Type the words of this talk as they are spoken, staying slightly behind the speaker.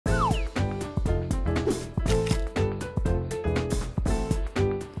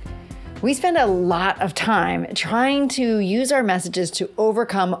We spend a lot of time trying to use our messages to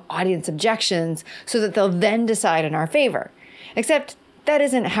overcome audience objections so that they'll then decide in our favor. Except that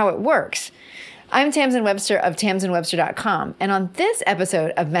isn't how it works. I'm Tamsin Webster of tamsinwebster.com, and on this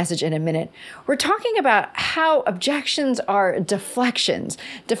episode of Message in a Minute, we're talking about how objections are deflections.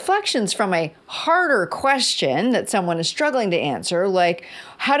 Deflections from a harder question that someone is struggling to answer, like,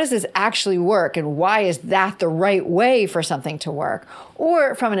 how does this actually work and why is that the right way for something to work?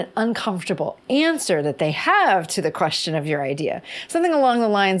 Or from an uncomfortable answer that they have to the question of your idea. Something along the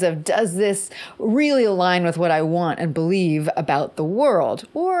lines of, does this really align with what I want and believe about the world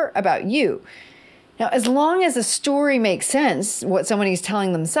or about you? Now, as long as the story makes sense, what somebody's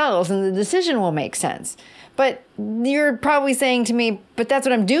telling themselves, then the decision will make sense. But you're probably saying to me, but that's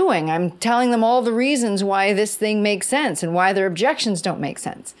what I'm doing. I'm telling them all the reasons why this thing makes sense and why their objections don't make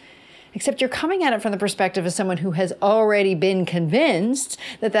sense. Except you're coming at it from the perspective of someone who has already been convinced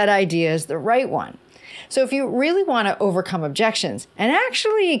that that idea is the right one. So if you really want to overcome objections and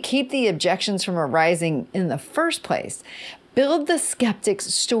actually keep the objections from arising in the first place, build the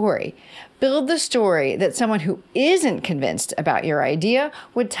skeptic's story. Build the story that someone who isn't convinced about your idea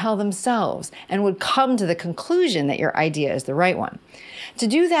would tell themselves and would come to the conclusion that your idea is the right one. To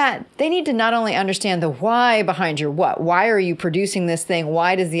do that, they need to not only understand the why behind your what. Why are you producing this thing?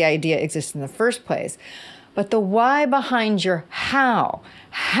 Why does the idea exist in the first place? But the why behind your how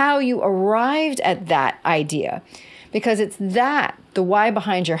you arrived at that idea. Because it's that, the why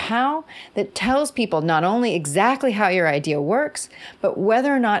behind your how, that tells people not only exactly how your idea works, but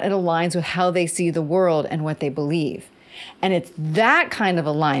whether or not it aligns with how they see the world and what they believe. And it's that kind of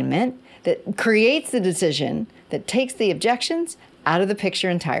alignment that creates the decision that takes the objections out of the picture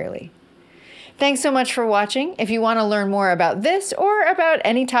entirely. Thanks so much for watching. If you want to learn more about this or about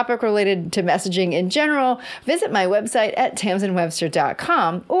any topic related to messaging in general, visit my website at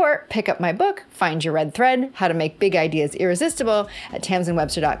tamsinwebster.com or pick up my book, Find Your Red Thread, How to Make Big Ideas Irresistible, at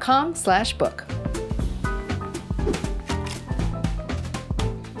tamsinwebster.com/book.